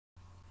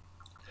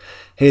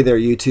Hey there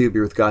YouTube,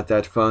 you're with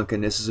gothatfunk,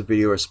 and this is a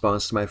video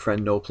response to my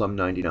friend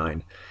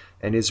noelplum99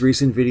 and his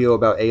recent video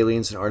about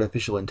aliens and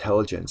artificial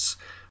intelligence.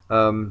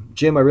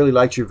 Jim, I really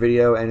liked your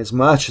video, and as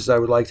much as I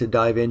would like to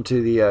dive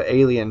into the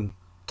alien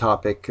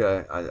topic,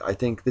 I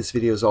think this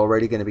video is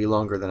already going to be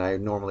longer than I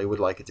normally would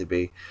like it to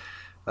be,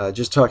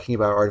 just talking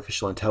about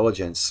artificial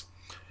intelligence.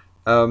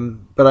 But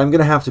I'm going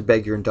to have to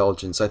beg your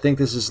indulgence. I think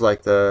this is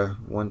like the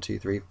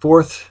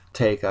fourth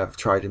take I've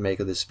tried to make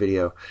of this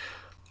video.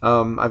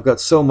 I've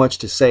got so much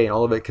to say, and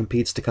all of it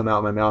competes to come out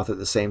of my mouth at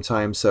the same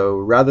time. So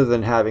rather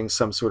than having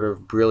some sort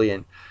of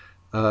brilliant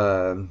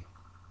uh,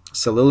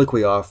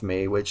 soliloquy off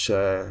me, which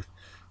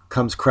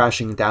comes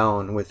crashing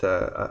down with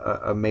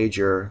a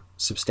major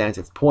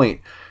substantive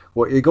point,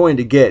 what you're going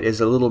to get is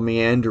a little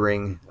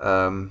meandering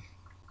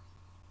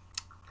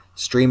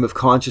stream of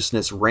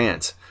consciousness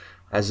rant,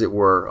 as it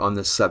were, on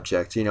this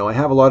subject. You know, I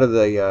have a lot of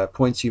the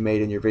points you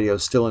made in your video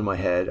still in my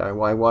head. I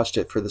watched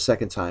it for the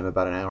second time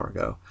about an hour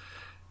ago.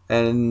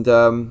 And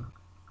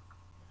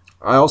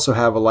I also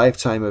have a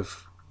lifetime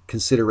of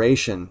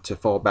consideration to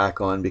fall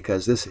back on,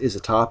 because this is a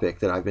topic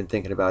that I've been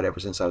thinking about ever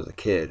since I was a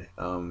kid.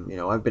 You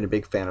know, I've been a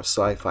big fan of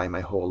sci-fi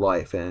my whole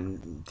life,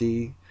 and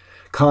the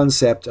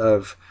concept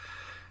of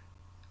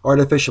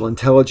artificial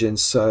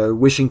intelligence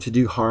wishing to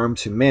do harm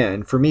to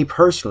man, for me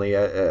personally,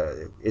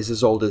 is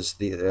as old as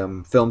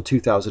the film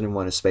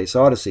 2001: A Space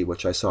Odyssey,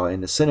 which I saw in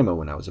the cinema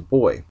when I was a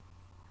boy.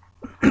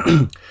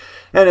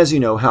 And as you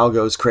know, Hal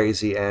goes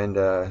crazy and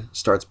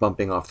starts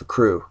bumping off the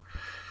crew.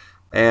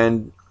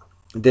 And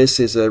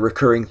this is a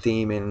recurring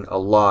theme in a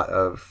lot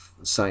of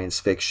science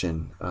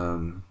fiction.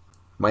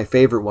 My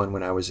favorite one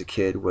when I was a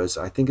kid was,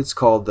 I think it's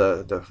called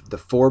the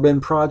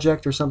Forbin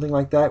Project or something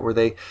like that, where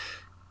they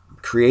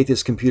create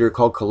this computer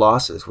called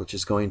Colossus, which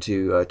is going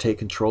to take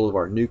control of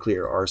our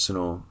nuclear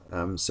arsenal,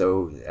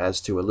 so as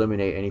to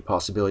eliminate any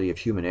possibility of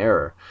human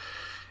error.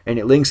 And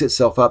it links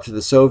itself up to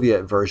the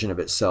Soviet version of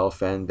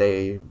itself, and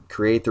they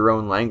create their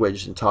own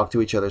language and talk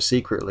to each other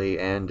secretly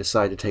and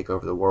decide to take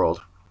over the world.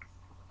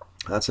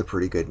 That's a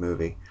pretty good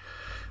movie.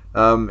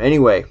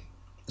 Anyway,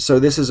 so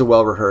this is a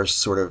well-rehearsed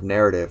sort of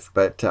narrative,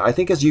 but I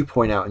think, as you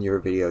point out in your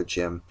video,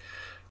 Jim,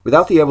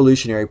 without the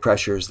evolutionary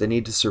pressures the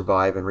need to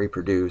survive and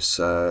reproduce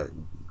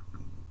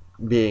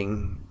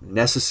being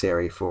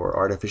necessary for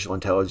artificial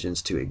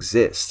intelligence to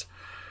exist,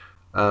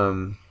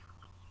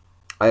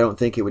 I don't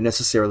think it would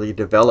necessarily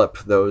develop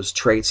those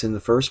traits in the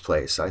first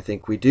place. I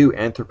think we do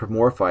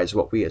anthropomorphize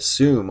what we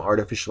assume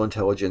artificial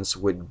intelligence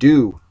would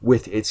do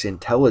with its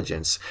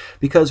intelligence,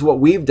 because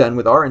what we've done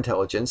with our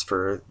intelligence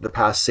for the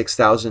past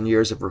 6,000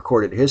 years of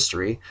recorded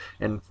history,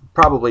 and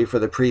probably for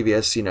the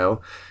previous,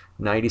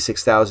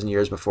 96,000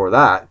 years before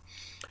that,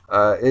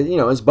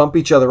 is bump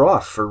each other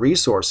off for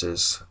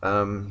resources,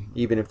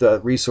 even if the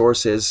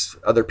resource is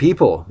other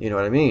people, you know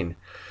what I mean?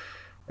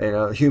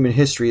 Human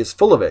history is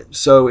full of it.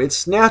 So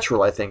it's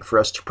natural, I think, for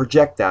us to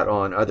project that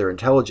on other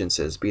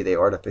intelligences, be they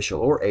artificial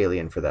or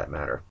alien for that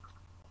matter.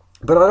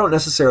 But I don't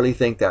necessarily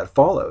think that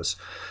follows.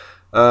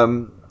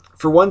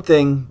 For one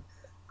thing,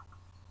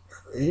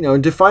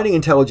 defining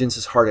intelligence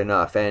is hard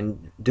enough,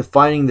 and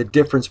defining the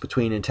difference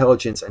between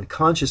intelligence and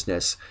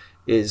consciousness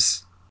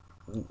is,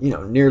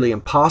 nearly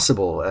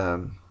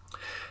impossible.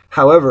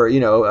 However,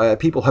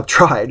 people have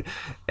tried,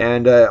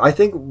 and I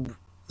think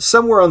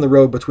somewhere on the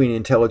road between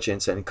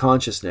intelligence and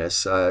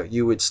consciousness,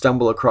 you would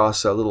stumble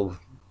across a little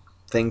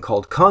thing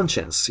called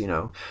conscience.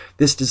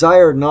 This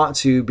desire not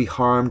to be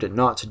harmed and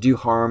not to do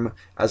harm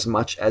as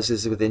much as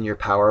is within your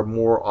power,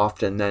 more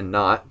often than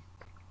not,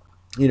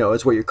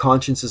 is what your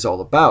conscience is all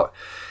about.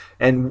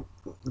 And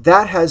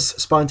that has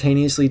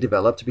spontaneously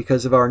developed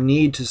because of our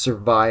need to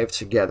survive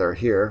together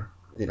here,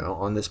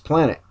 on this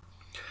planet.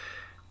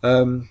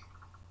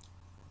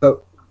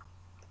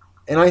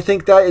 And I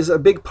think that is a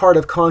big part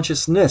of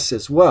consciousness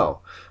as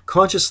well.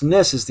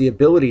 Consciousness is the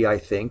ability, I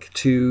think,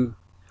 to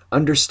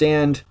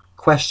understand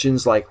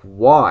questions like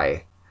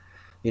why.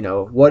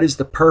 What is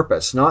the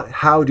purpose? Not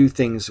how do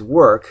things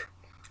work,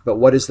 but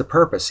what is the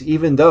purpose?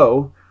 Even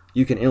though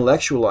you can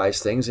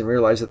intellectualize things and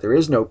realize that there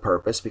is no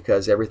purpose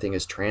because everything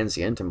is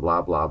transient and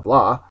blah, blah,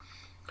 blah.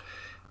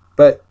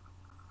 But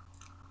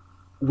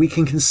we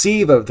can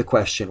conceive of the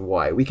question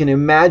why. We can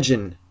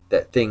imagine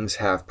that things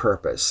have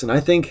purpose. And I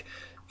think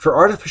for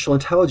artificial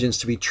intelligence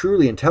to be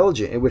truly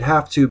intelligent, it would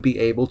have to be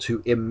able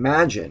to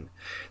imagine.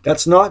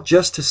 That's not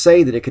just to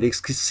say that it could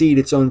exceed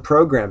its own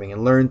programming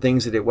and learn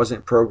things that it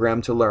wasn't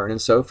programmed to learn and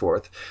so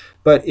forth,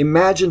 but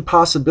imagine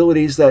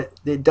possibilities that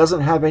it doesn't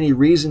have any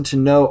reason to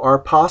know are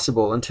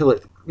possible until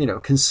it,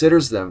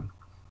 considers them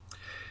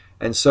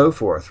and so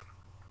forth.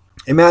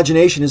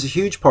 Imagination is a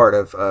huge part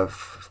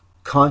of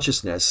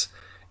consciousness,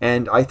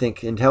 and I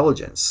think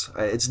intelligence.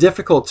 It's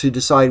difficult to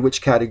decide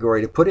which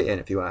category to put it in,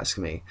 if you ask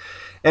me.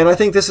 And I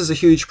think this is a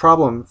huge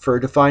problem for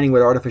defining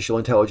what artificial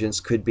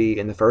intelligence could be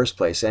in the first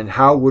place, and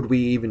how would we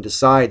even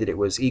decide that it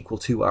was equal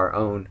to our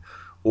own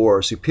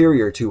or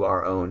superior to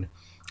our own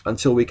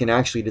until we can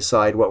actually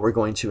decide what we're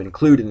going to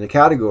include in the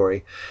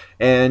category.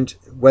 And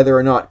whether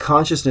or not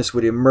consciousness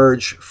would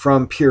emerge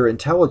from pure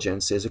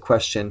intelligence is a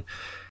question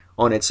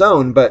on its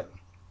own, but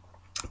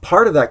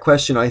part of that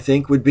question, I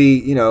think, would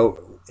be,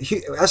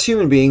 as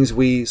human beings,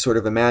 we sort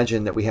of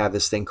imagine that we have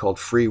this thing called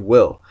free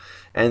will.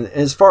 And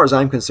as far as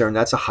I'm concerned,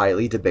 that's a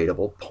highly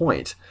debatable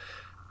point.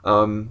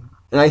 And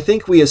I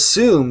think we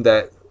assume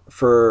that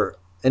for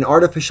an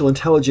artificial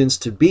intelligence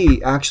to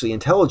be actually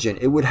intelligent,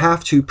 it would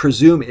have to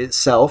presume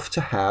itself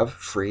to have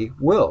free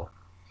will.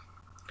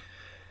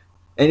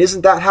 And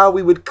isn't that how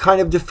we would kind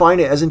of define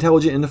it as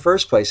intelligent in the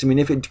first place? I mean,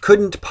 if it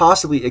couldn't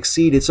possibly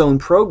exceed its own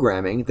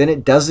programming, then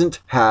it doesn't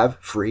have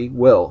free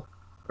will,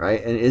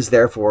 right? And is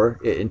therefore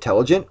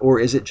intelligent, or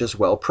is it just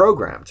well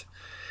programmed?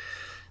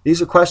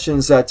 These are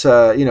questions that,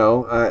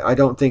 I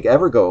don't think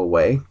ever go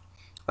away.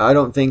 I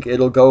don't think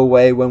it'll go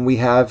away when we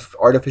have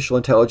artificial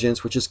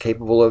intelligence, which is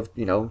capable of,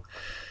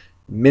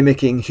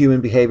 mimicking human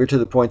behavior to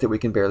the point that we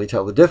can barely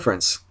tell the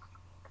difference.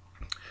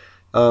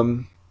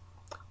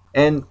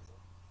 And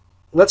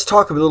let's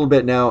talk a little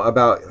bit now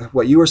about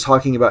what you were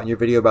talking about in your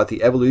video about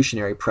the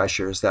evolutionary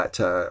pressures that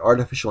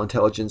artificial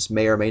intelligence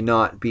may or may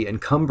not be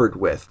encumbered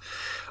with.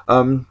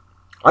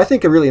 I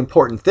think a really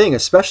important thing,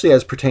 especially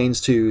as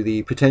pertains to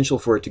the potential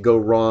for it to go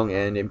wrong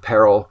and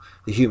imperil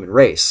the human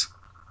race,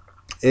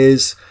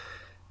 is,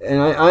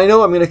 and I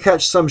know I'm going to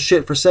catch some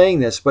shit for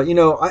saying this, but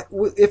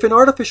if an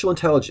artificial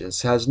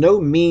intelligence has no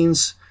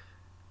means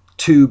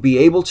to be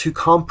able to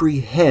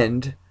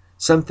comprehend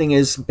something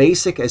as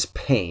basic as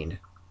pain,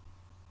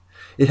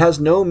 it has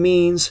no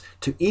means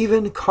to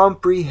even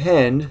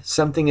comprehend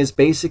something as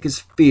basic as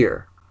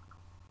fear,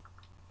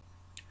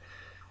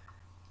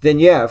 then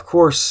yeah, of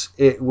course,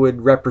 it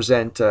would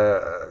represent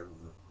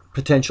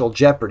potential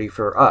jeopardy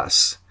for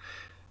us.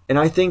 And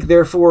I think,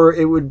 therefore,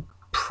 it would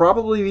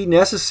probably be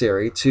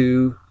necessary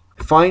to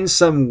find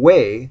some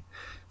way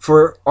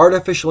for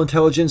artificial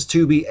intelligence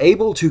to be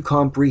able to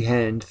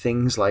comprehend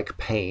things like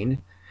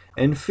pain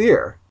and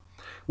fear,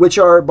 which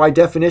are, by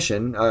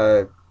definition,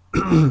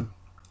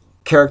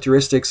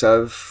 characteristics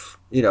of,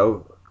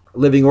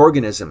 living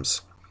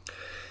organisms.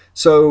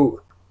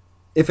 So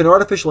if an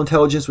artificial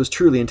intelligence was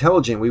truly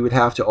intelligent, we would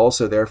have to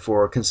also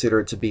therefore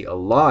consider it to be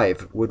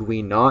alive, would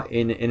we not,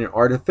 in an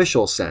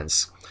artificial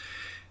sense?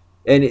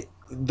 And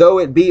though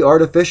it be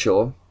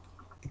artificial,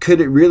 could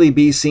it really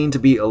be seen to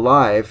be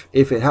alive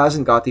if it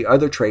hasn't got the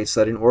other traits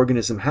that an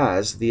organism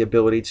has? The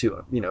ability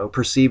to,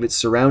 perceive its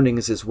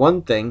surroundings is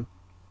one thing,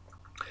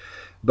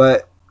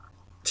 but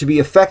to be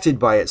affected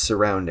by its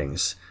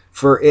surroundings,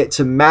 for it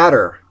to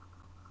matter,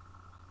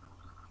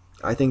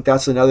 I think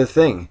that's another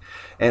thing.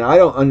 And I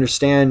don't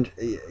understand,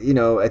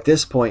 at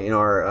this point in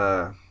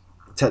our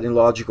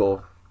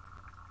technological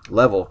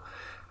level,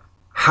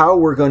 how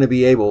we're going to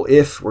be able,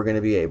 if we're going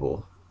to be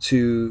able,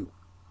 to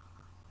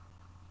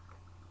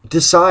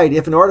decide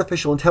if an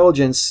artificial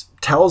intelligence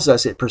tells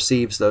us it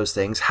perceives those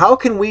things. How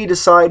can we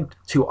decide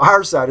to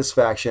our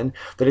satisfaction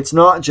that it's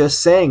not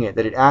just saying it,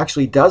 that it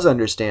actually does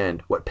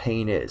understand what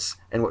pain is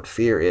and what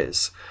fear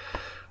is?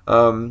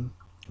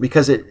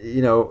 Because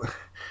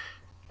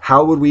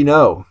how would we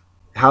know?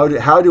 How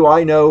do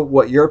I know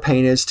what your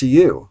pain is to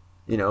you?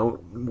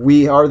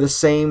 We are the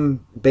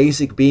same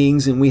basic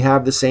beings and we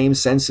have the same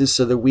senses,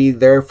 so that we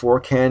therefore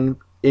can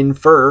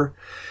infer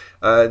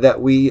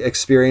that we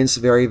experience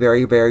very,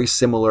 very, very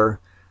similar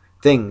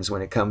things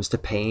when it comes to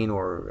pain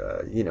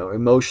or,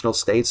 emotional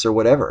states or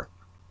whatever.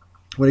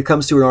 When it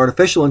comes to an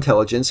artificial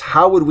intelligence,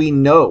 how would we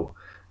know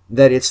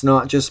that it's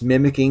not just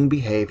mimicking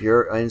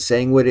behavior and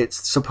saying what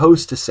it's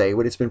supposed to say,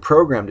 what it's been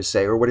programmed to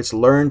say, or what it's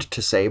learned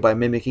to say by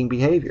mimicking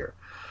behavior?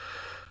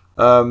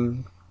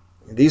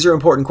 These are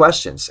important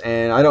questions,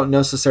 and I don't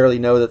necessarily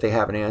know that they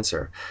have an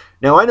answer.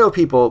 Now, I know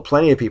people,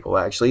 plenty of people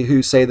actually,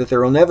 who say that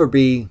there will never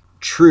be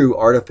true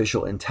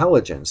artificial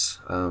intelligence,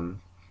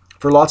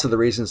 for lots of the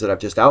reasons that I've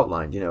just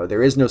outlined.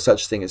 There is no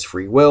such thing as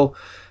free will,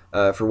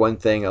 for one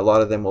thing. A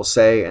lot of them will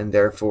say, and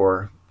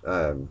therefore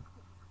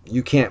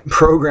you can't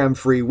program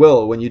free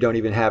will when you don't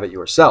even have it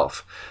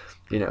yourself.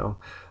 But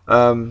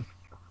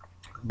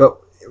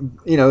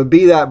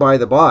be that by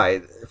the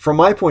by, from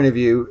my point of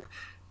view,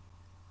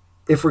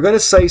 if we're going to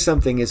say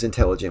something is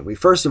intelligent,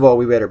 first of all,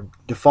 we better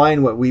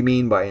define what we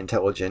mean by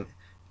intelligent,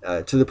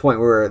 to the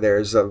point where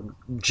there's a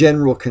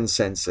general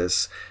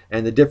consensus,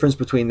 and the difference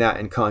between that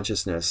and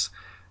consciousness.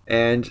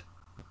 And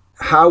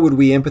how would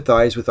we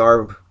empathize with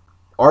our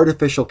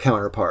artificial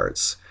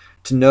counterparts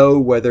to know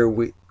whether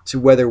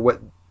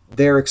what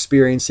they're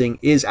experiencing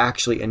is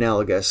actually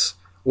analogous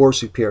or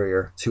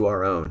superior to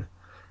our own?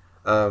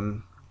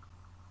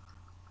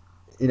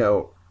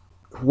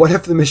 What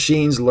if the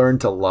machines learn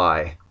to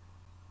lie?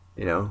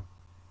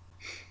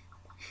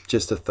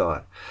 Just a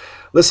thought.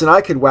 Listen,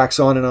 I could wax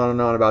on and on and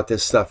on about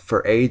this stuff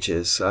for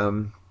ages,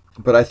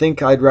 but I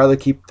think I'd rather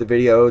keep the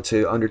video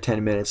to under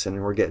 10 minutes,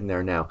 and we're getting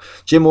there now.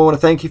 Jim, I want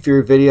to thank you for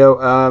your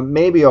video.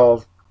 Maybe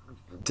I'll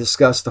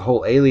discuss the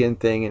whole alien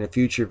thing in a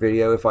future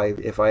video if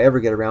I ever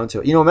get around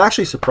to it. I'm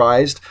actually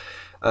surprised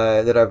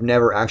that I've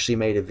never actually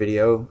made a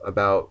video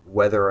about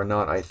whether or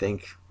not I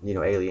think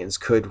aliens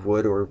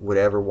would or would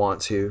ever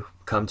want to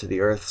come to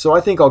the Earth. So I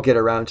think I'll get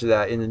around to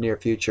that in the near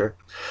future.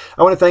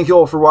 I want to thank you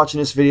all for watching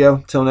this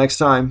video. Till next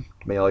time,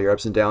 may all your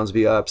ups and downs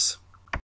be ups.